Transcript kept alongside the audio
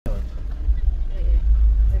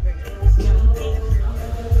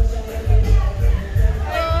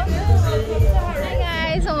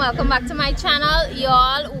welcome back to my channel,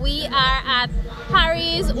 y'all. We are at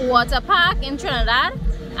Harry's Water Park in Trinidad,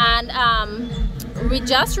 and we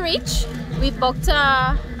just reached. We booked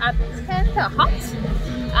a hut,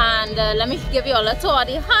 and let me give you all a tour of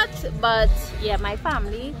the hut. But yeah, my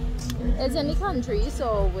family is in the country,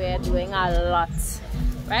 so we're doing a lot,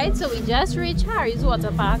 right? So we just reached Harry's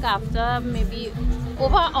Water Park after maybe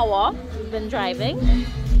over an hour we've been driving.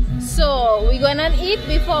 So we're gonna eat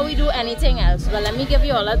before we do anything else. But let me give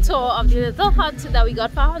you all a tour of the little hut that we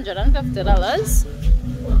got for $150.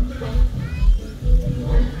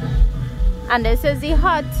 And this is the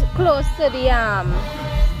hut close to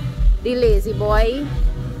the Lazy Boy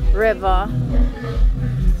River.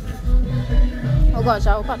 Oh gosh,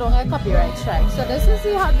 I hope I don't get copyright strike. So this is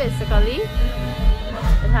the hut basically.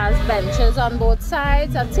 It has benches on both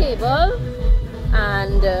sides, a table,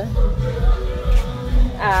 and a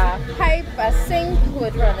pipe, a sink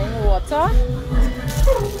with running water.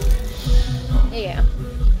 Yeah,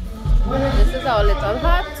 this is our little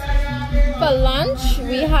hut. For lunch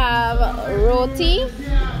we have roti,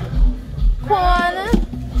 corn,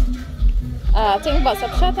 I think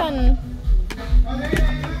basapshat, and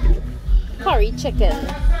curry chicken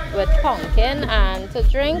with pumpkin, and to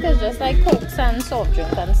drink is just like cokes and soft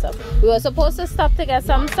drink and stuff. We were supposed to stop to get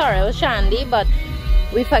some sorrel shandy, but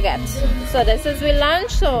we forget. So this is we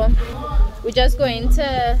lunch, so we're just going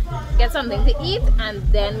to get something to eat, and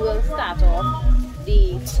then we'll start off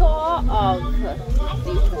the tour of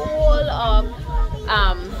the whole of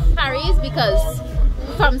Harry's, because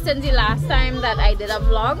since the last time that I did a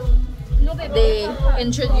vlog, they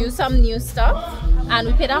introduced some new stuff, and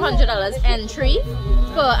we paid $100 entry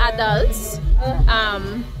for adults.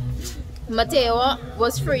 Mateo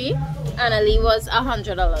was free and Ali was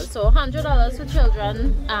 $100, so $100 for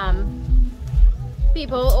children.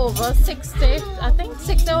 People over 60, I think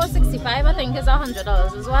 60 or 65, I think is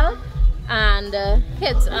 $100 as well, and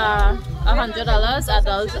kids are $100,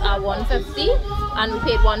 adults are $150, and we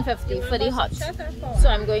paid $150 for the hut. So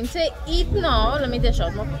I'm going to eat now. Let me dish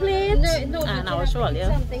out my plate, and I'll show you.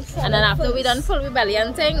 And then after we done full belly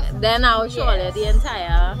and thing, then I'll show you the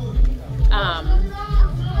entire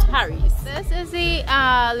Harry's. This is the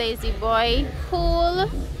Lazy Boy pool,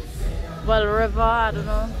 well, river, I don't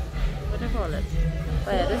know what do you call it,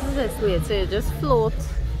 but yeah, this is this way. So you just float,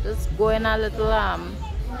 just go in a little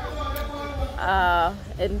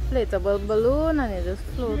inflatable balloon, and you just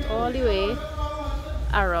float all the way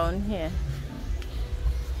around here.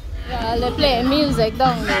 Yeah, they're playing music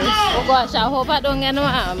down there. Oh gosh, I hope I don't get no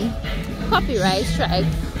copyright strike.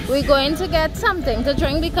 We're going to get something to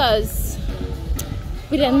drink because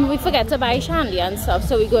we forget to buy shandy and stuff,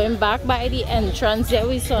 so we're going back by the entrance there.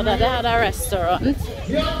 We saw that they had a restaurant,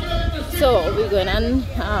 so we're going and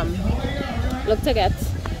look to get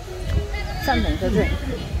something to drink.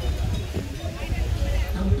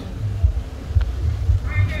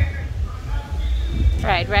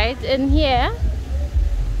 Right in here.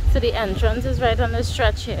 So the entrance is right on the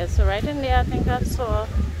stretch here. So right in there, I think I saw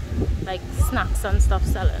like snacks and stuff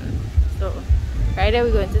selling. So right there,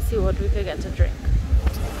 we're going to see what we could get to drink.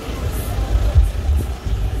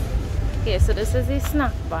 Okay, so this is the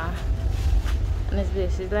snack bar, and it's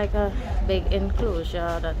basically like a big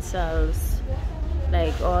enclosure that sells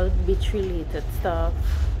like all beach related stuff,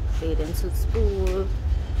 bathing suits, pool.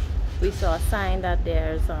 We saw a sign that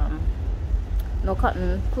there's no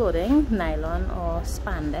cotton clothing, nylon or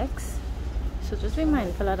spandex, so just be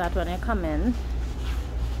mindful of that when you come in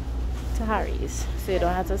to Harry's, so you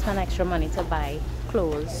don't have to spend extra money to buy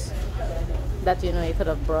clothes that you know you could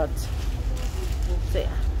have brought. So yeah.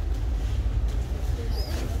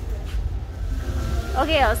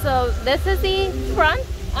 Okay, so this is the front,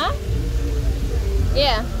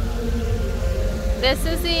 yeah, this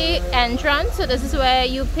is the entrance. So this is where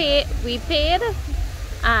we paid,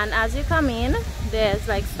 and as you come in, there's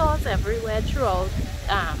like stores everywhere throughout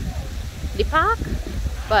the park.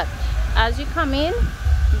 But as you come in,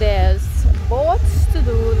 there's boats to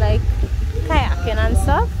do like kayaking and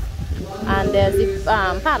stuff, and there's the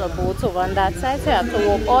paddle boats over on that side, so you have to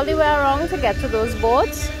walk all the way around to get to those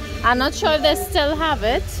boats. I'm not sure if they still have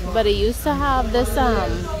it, but they used to have this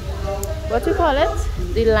what do you call it,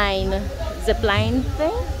 the zip line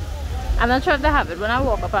thing. I'm not sure if they have it. When I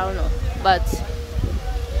walk up, I don't know. But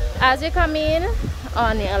as you come in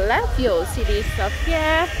on your left, you'll see this stuff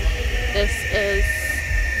here. This is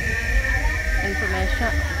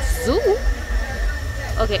information zoo.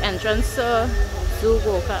 Okay, entrance to zoo,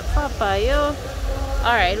 go-kart, Papaya.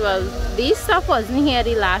 Alright, well, this stuff wasn't here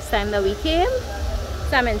the last time that we came,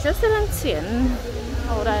 so I'm interested in seeing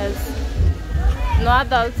how that is. No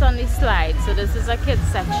adults on the slide, so this is a kids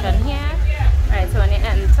section here. Alright, so when you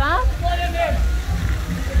enter,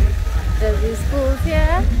 there's these pools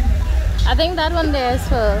here. I think that one there is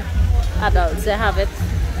for adults. They have it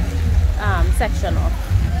section off.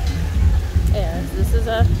 Yes, this is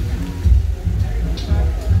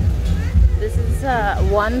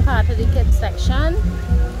one part of the kids section.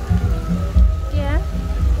 Yeah.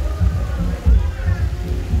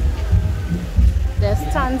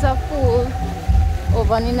 There's tons of pool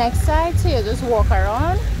over on the next side, so you just walk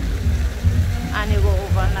around and you go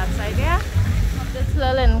over on that side there. This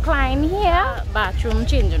little incline here, bathroom,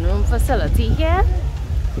 changing room facility here.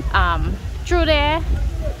 Through there,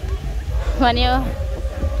 when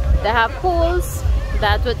they have pools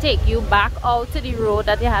that will take you back out to the road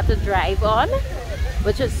that you have to drive on,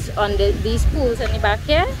 which is on these pools in the back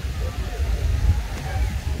here.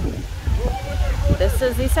 This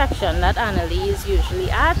is the section that Annalie is usually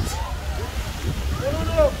at.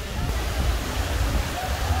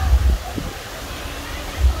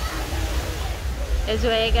 Is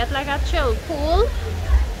where you get like a chill pool,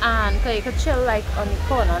 and you could chill like on the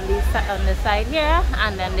corner on the side here,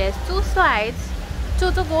 and then there's two slides,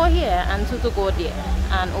 two to go here and two to go there,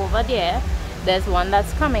 and over there there's one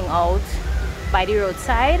that's coming out by the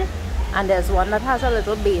roadside, and there's one that has a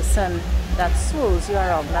little basin that swirls you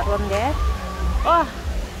around, that one there. Oh,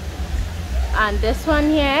 and this one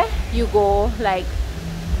here you go like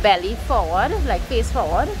belly forward, like face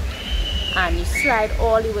forward, and you slide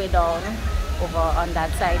all the way down over on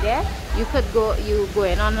that side there. You go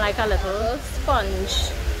in on like a little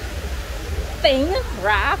sponge thing,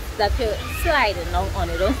 raft that you're sliding down on.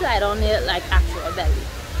 You don't slide on it like actual belly.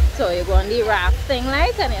 So you go on the raft thing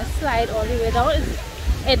like, and you slide all the way down.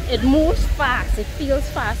 It moves fast, it feels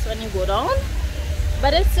fast when you go down,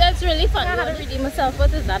 but it's really fun. I had to redeem myself.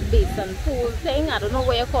 What is that basin pool thing? I don't know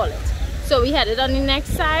what you call it. So we headed on the next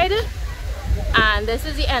side, and this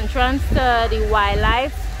is the entrance to the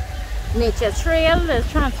wildlife nature trail. There's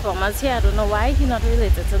transformers here. I don't know why you're not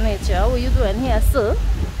related to nature. What are you doing here, sir?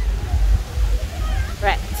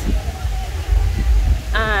 Right.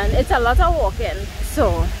 And it's a lot of walking,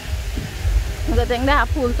 so the thing they have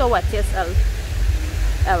pools to wet yourself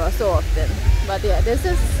ever so often. But yeah, this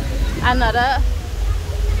is another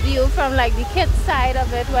view from like the kids side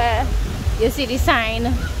of it, where you see the sign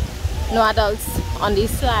no adults on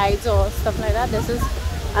these slides or stuff like that. This is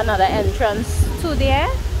another entrance to there.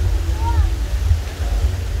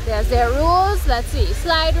 There's their rules. Let's see,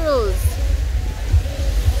 slide rules.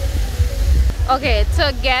 Okay,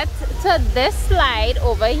 to get to this slide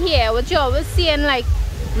over here, which you always see in like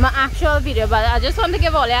my actual video, but I just want to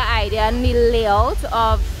give all you an idea on the layout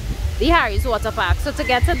of the Harry's water park. So to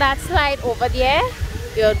get to that slide over there,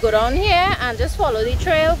 you would go down here and just follow the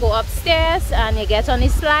trail, go upstairs, and you get on the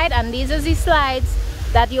slide. And these are the slides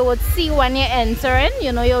that you would see when you're entering.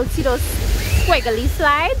 You know, you'll see those squiggly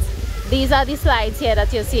slides. These are the slides here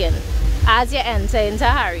that you're seeing as you enter into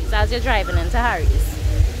Harry's, as you're driving into Harry's.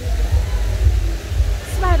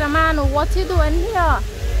 Spider-Man, what you doing here?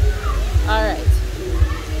 Alright.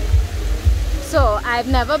 So I've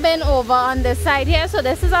never been over on this side here, so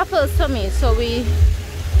this is our first for me. So we're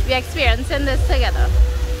experiencing this together.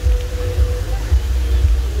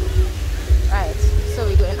 Right, so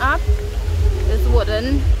we're going up this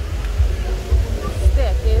wooden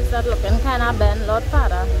staircase that looking kind of bent. Lord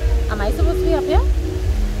Father, am I supposed to be up here?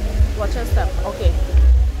 Watch your step. Okay.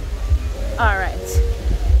 Alright.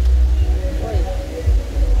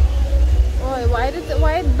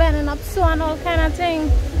 Why it bending up so and all kind of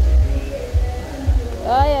thing?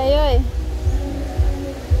 Oy.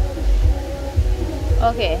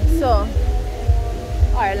 Okay, so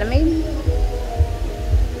alright, let me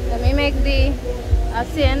make the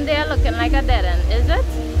in there looking like a dead end. Is it?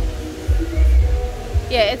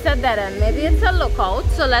 Yeah, it's a dead end. Maybe it's a lookout.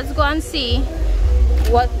 So let's go and see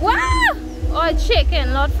what. Wow! Oh, it's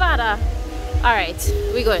shaking, Lord Father. Alright,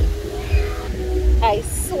 we're going. I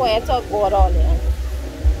swear to God, all in.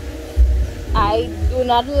 I do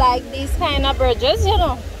not like these kind of bridges, you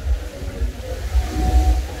know.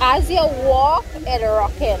 As you walk, it's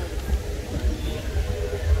rocking.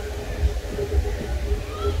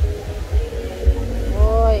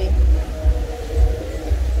 Oi.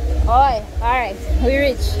 Alright, we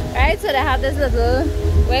reach. Right, so they have this little,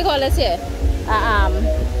 what do you call this here?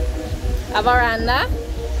 A veranda,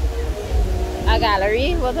 a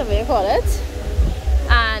gallery, whatever you call it.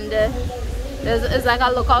 And it's like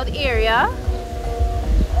a lookout area.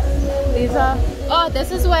 These are, oh,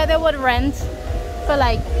 this is where they would rent for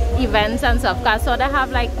like events and stuff. Cause so they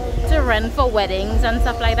have like to rent for weddings and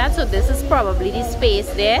stuff like that. So this is probably the space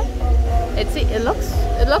there. It looks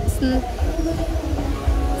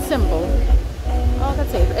simple. how I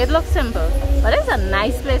could say it looks simple, but it's a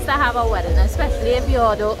nice place to have a wedding, especially if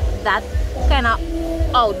you're that kind of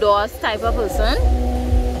outdoors type of person.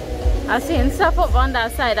 I seen stuff over on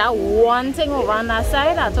that side. That one thing over on that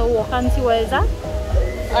side. I have to walk and see where is that.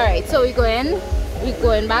 Alright, so we're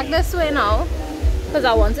going back this way now because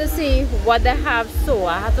I want to see what they have. So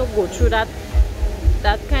I have to go through that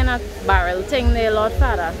kind of barrel thing there, Lord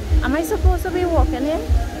Father. Am I supposed to be walking in?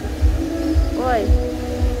 Boy,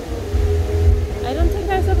 I don't think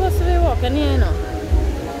I'm supposed to be walking here, you know.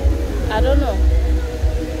 I don't know.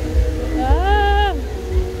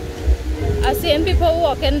 I seen people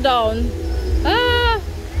walking down.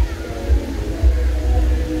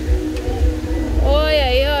 Oh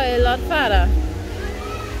yeah, Lord Father.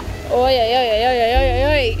 Oh yeah.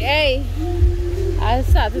 Hey. I'm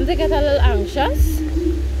starting to get a little anxious.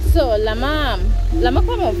 So let me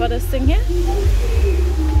come over this thing here.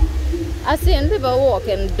 I seen people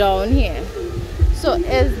walking down here. So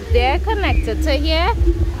is they connected to here?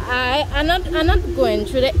 I'm not going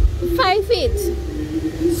through the 5 feet.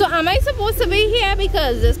 So am I supposed to be here?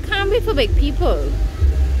 Because this can't be for big people.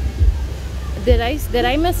 Did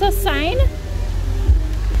I miss a sign?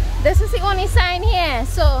 This is the only sign here.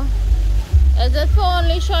 So is it for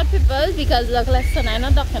only short people? Because look, listen, I'm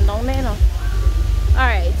not ducking down there now.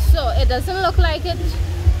 Alright, so it doesn't look like it.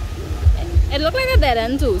 It looked like a dead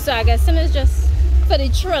end too. So I guess it's just for the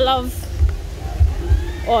thrill of,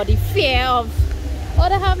 or the fear of, or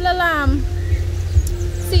they have little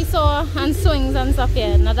seesaw and swings and stuff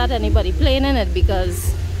here. Not that anybody playing in it,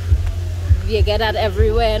 because you get that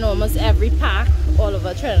everywhere in almost every park all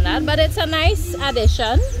over Trinidad. But it's a nice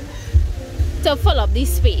addition to fill up the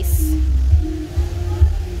space.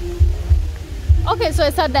 Okay, so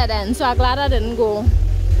it's a dead end, so I'm glad I didn't go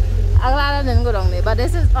down there. But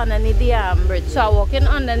this is underneath the bridge, so I'm walking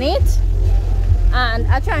underneath and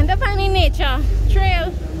I'm trying to find a nature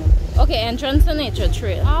trail. Okay, entrance to nature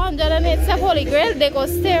trail. Oh, 108 step Holy Grail. They go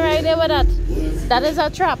stay right there with that. That is a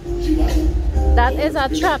trap. That is a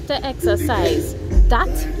trap to exercise. That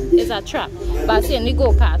is a trap. But I see in the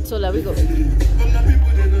go-kart, so let we go.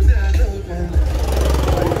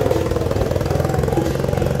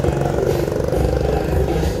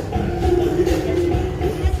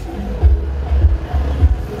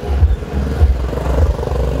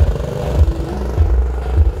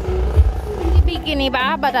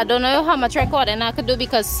 Bar, but I don't know how much recording I could do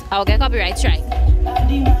because I'll get copyright strike.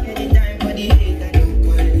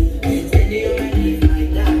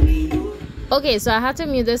 Okay, so I had to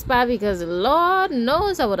mute this part because Lord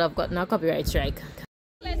knows I would have gotten a copyright strike.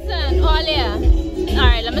 Listen, Olia.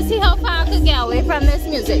 Alright, let me see how far I could get away from this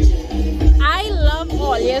music. I love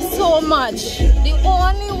Olia so much. The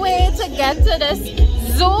only way to get to this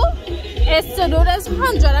zoo is to do this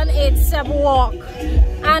 108 step walk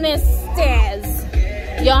and it's stairs.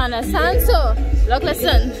 You understand? So, look,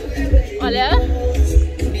 listen. Olia,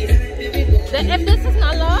 if this is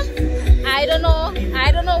not love, I don't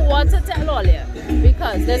know what to tell Olia,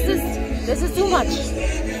 because this is too much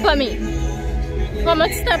for me. How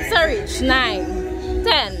much steps I reach? 9,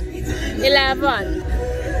 10, 11.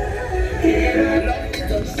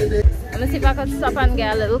 Let me see if I can stop and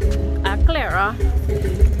get a little clearer.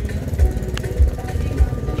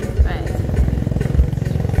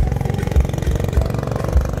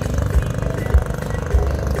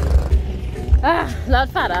 Lord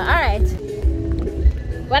Father, alright.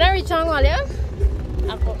 When I reach on Olia,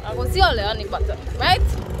 I go see Olia on the bottom, right?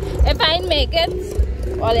 If I make it,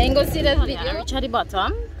 Olia ain't go see this video. I reach at the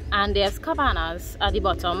bottom, and there's cabanas at the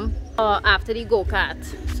bottom after the go-kart.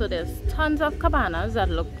 So there's tons of cabanas that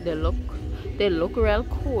look real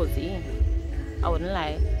cozy. I wouldn't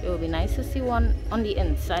lie. It would be nice to see one on the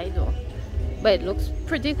inside though. But it looks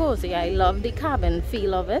pretty cozy. I love the cabin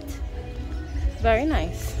feel of it. Very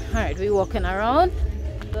nice. Alright, we're walking around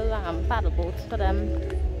the paddle boats for them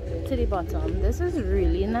to the bottom. This is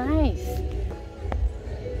really nice.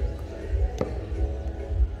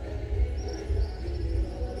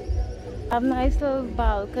 Have a nice little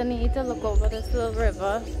balcony to look over this little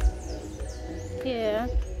river here.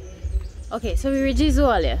 Okay, so we reached the zoo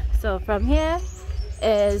earlier. So from here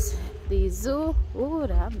is the zoo. Oh,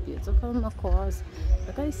 they have beautiful macaws.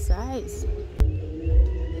 Look at the size.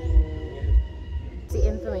 The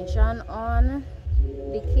information on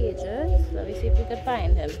the cages. Let me see if we could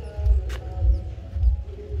find him.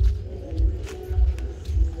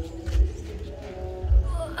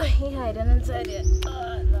 Oh, he hiding inside it.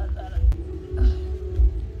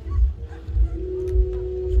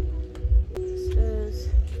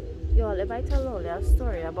 Y'all, if I tell Lola a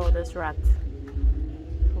story about this rat,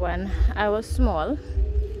 when I was small,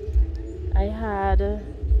 I had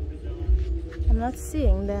I'm not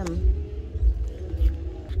seeing them.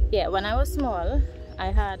 Yeah, when I was small, I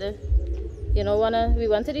had, you know, we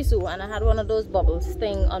went to the zoo and I had one of those bubbles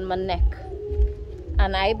thing on my neck.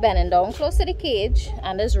 And I bending down close to the cage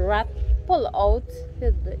and this rat pulled out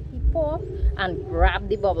his paw and grabbed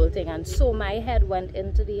the bubble thing, and so my head went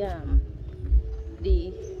into the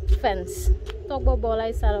fence. Talk about ball,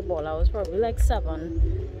 I started a ball. I was probably like 6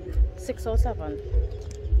 or 7.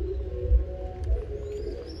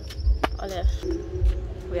 Oh yeah.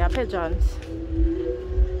 We have pigeons.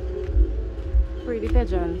 Pretty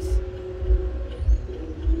pigeons.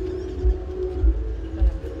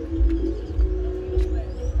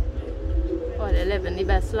 Oh, they're living the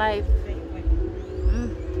best life.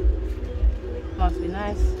 Must be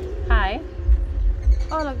nice. Hi.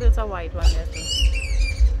 Oh look, there's a white one there too.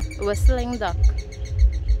 Whistling duck.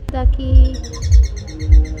 Ducky.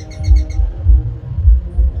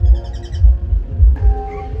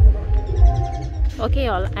 Okay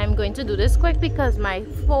y'all, I'm going to do this quick because my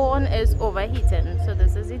phone is overheating. So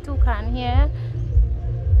this is the toucan here.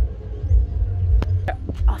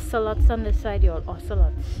 Ocelots on this side y'all,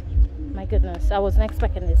 ocelots. My goodness, I wasn't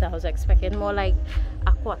expecting this. I was expecting more like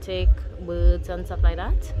aquatic birds and stuff like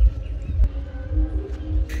that.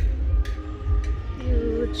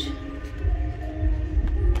 Huge.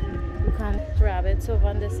 You can rabbits over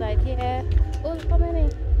on this side here. Oh, how many?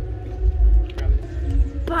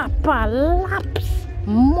 Papa laps,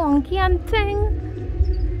 monkey and thing.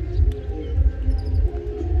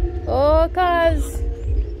 Oh, cuz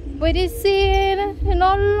what is it? You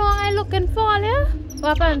know, I looking for you.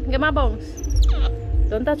 What happened? Get my bones.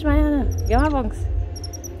 Don't touch my hand. Get my bones.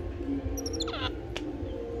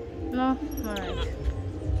 No? Alright.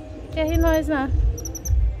 Yeah, he knows now.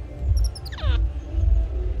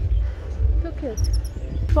 Look cute.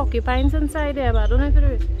 Porcupines inside there, but I don't know if it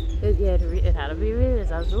is. Yeah, it had to be real.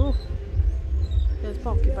 It's a zoo. There's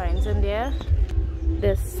porcupines in there.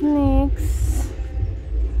 There's snakes.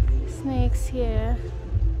 Snakes here.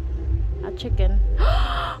 A chicken.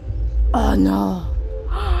 Oh no!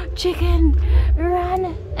 Chicken!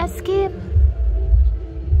 Run! Escape!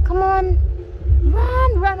 Come on!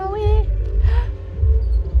 Run! Run away!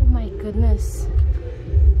 Oh my goodness!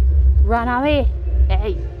 Run away!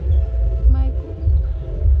 Hey! My God!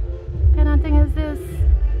 What kind of thing is this?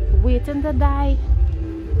 Waiting to die.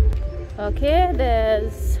 Okay,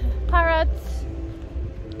 there's parrots,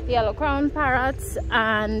 yellow crown parrots,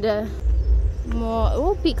 and more.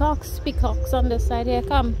 Oh, peacocks on this side here.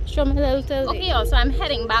 Come, show me a little tail. Okay, so I'm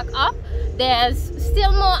heading back up. There's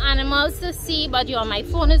still more animals to see, but my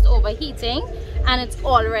phone is overheating and it's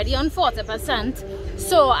already on 40%.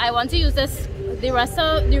 So I want to use the rest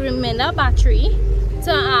of the remainder battery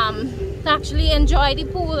to actually enjoy the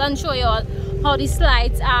pool and show you all how the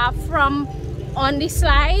slides are from on the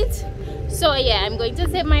slide. So yeah, I'm going to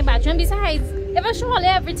save my battery, and besides, if I show Ollie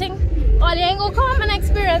everything, Ollie ain't gonna come and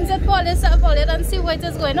experience it for yourself and see what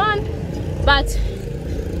is going on. But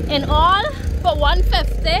in all, for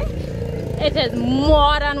 150, it is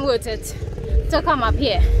more than worth it to come up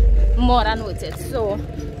here. More than worth it. So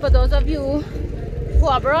for those of you who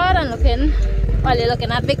are abroad and looking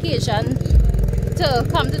at vacation to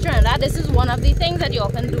come to Trinidad, this is one of the things that you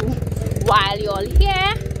can do while you're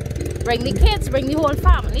here. Bring the kids, bring the whole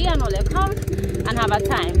family, and all you come and have a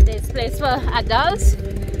time. There's place for adults.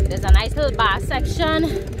 There's a nice little bar section.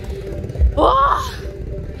 Oh!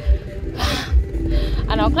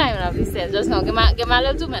 And I'm climbing up these stairs just now. Give me a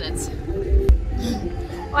little 2 minutes.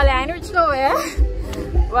 Well, I ain't reached nowhere.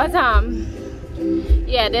 But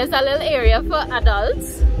yeah, there's a little area for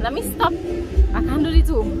adults. Let me stop. I can't do the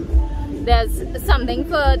two. There's something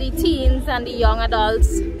for the teens and the young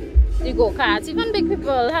adults. The go-karts, even big people,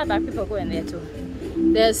 hardback people go in there too.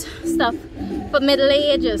 There's stuff for middle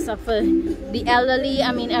ages, stuff for the elderly.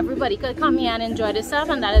 I mean, everybody could come here and enjoy this stuff,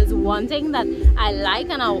 and that is one thing that I like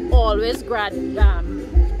and I'll always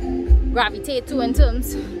gravitate to in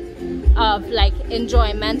terms of like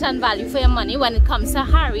enjoyment and value for your money. When it comes to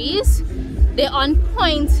Harry's, they're on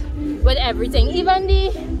point with everything. Even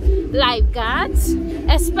the lifeguards,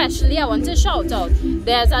 especially, I want to shout out.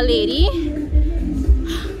 There's a lady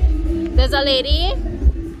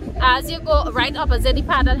as you go right opposite the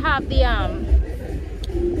part that have the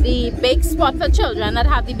big spot for children that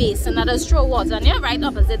have the basin that has throw water, and right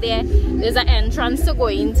opposite there's an entrance to go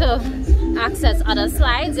into access other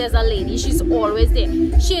slides. There's a lady, she's always there.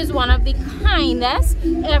 She is one of the kindest.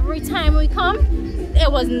 Every time we come,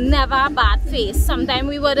 it was never a bad face. Sometimes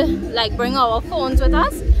we would like bring our phones with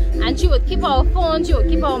us, and she would keep our phones, she would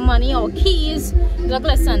keep our money, our keys. Look,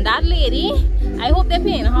 listen, that lady, I hope they're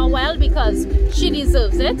paying her well because she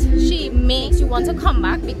deserves it. She makes you want to come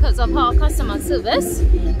back because of her customer service.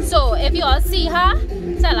 So if you all see her,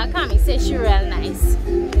 tell her Kami says she's real nice.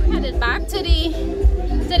 Headed back to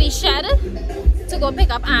the shed to go pick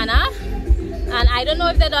up Anna. And I don't know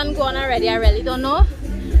if they're done gone already. I really don't know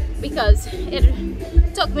because it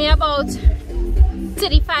took me about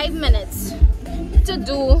 35 minutes to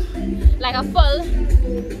do like a full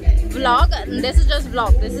vlog. And this is just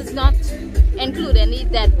vlog. This is not including the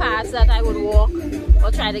dead parts that I would walk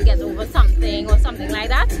or try to get over something or something like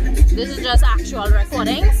that. This is just actual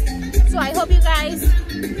recordings. So I hope you guys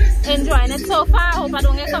enjoying it so far. I hope I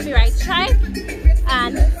don't get copyright strike.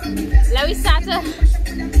 And let me start to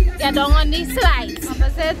get down on these slides.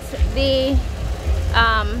 Opposite the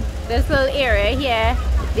this little area here,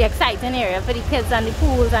 the exciting area for the kids and the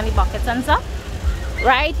pools and the buckets and stuff.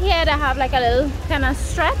 Right here they have like a little kind of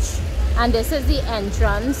stretch, and this is the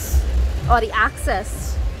entrance or the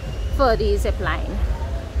access for the zip line.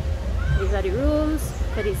 These are the rooms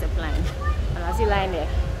for the zip line, and that's the line there,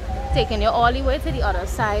 taking you all the way to the other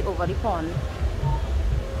side over the pond.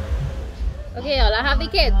 Okay, y'all, I have the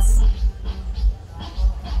kids.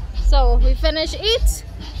 So we finished eat.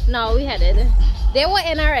 Now we headed. They were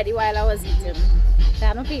in already while I was eating. They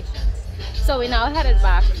had no patience. So we now headed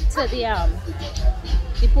back to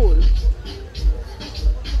the pool.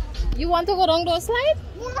 You want to go down those slides?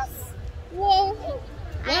 Yes. Whoa.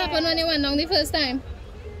 What happened when you went down the first time?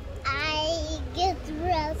 I get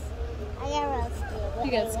real scared.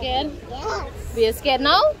 You got scared? Yes. Were you scared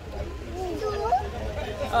now?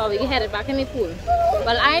 Oh, we headed back in the pool.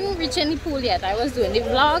 Well, I didn't reach in the pool yet. I was doing the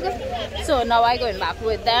vlog. So now I'm going back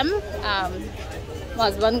with them. My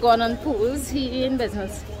husband gone on pools. He in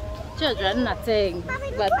business. Children, nothing.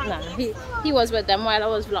 But nah, he was with them while I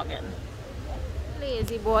was vlogging.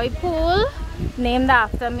 Lazy Boy Pool. Named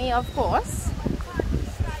after me, of course.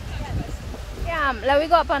 Yeah, let me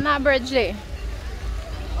go up on that bridge there.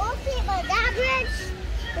 Okay, but that bridge...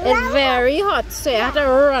 It's very hot, so you have to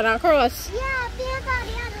run across. Yeah, there's on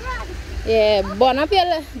the other run. Yeah, burn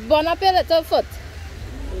up your little foot.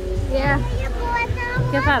 Yeah.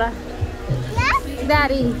 Okay, Father. Yes?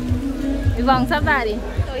 Daddy. We bounced up, Daddy.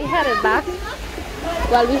 So we headed back.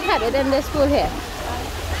 Well, we headed in this pool here.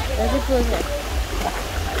 There's the pool here.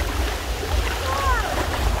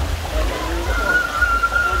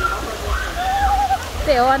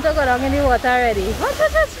 They want to go down in the water already. Watch.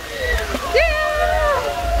 Yeah!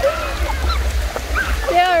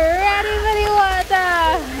 They're ready for the water.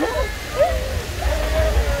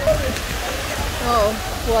 Oh,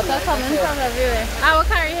 water coming from everywhere. I will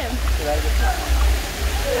carry him.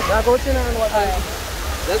 Now go to and what?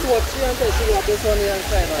 Let's watch you until she got this one here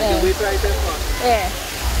inside. Yeah. You wait right there for. Yeah.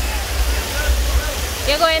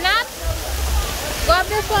 You going up? Go up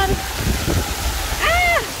this one.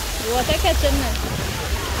 Ah! Water catching me.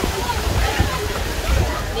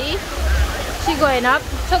 See? She going up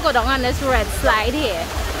to go down on this red slide here.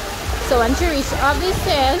 So when she reaches up these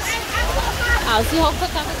stairs, I'll see how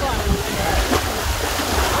quick I can go on.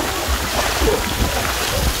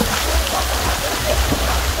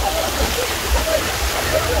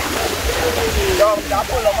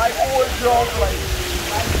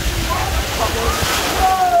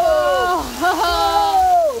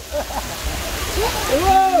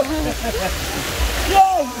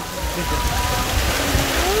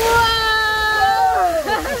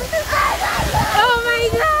 Oh my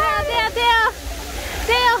God!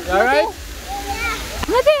 Theo! Alright?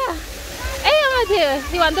 Mateo! Hey, Mateo!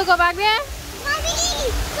 You want to go back there? Mommy!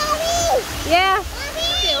 Yeah.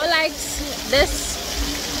 Theo likes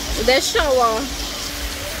this shower.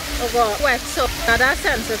 Oh God, wet, so not that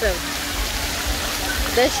sensitive.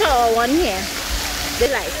 The shower one here, they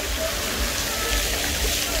like.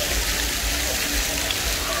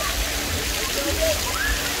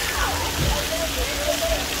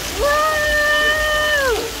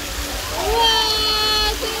 Wow! Wow!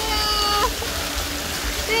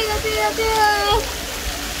 Theo!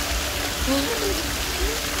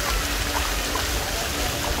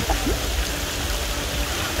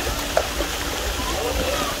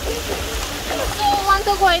 So want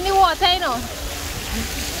to go in the water, you know.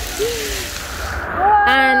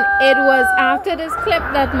 And it was after this clip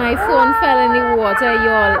that my phone fell in the water,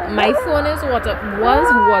 y'all. My phone was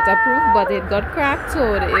waterproof, but it got cracked,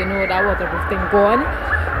 so you know that waterproof thing gone.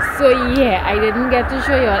 So yeah, I didn't get to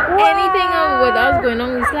show y'all anything of what was going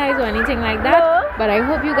on with slides or anything like that. But I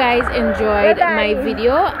hope you guys enjoyed my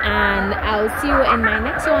video, and I'll see you in my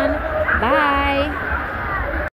next one. Bye.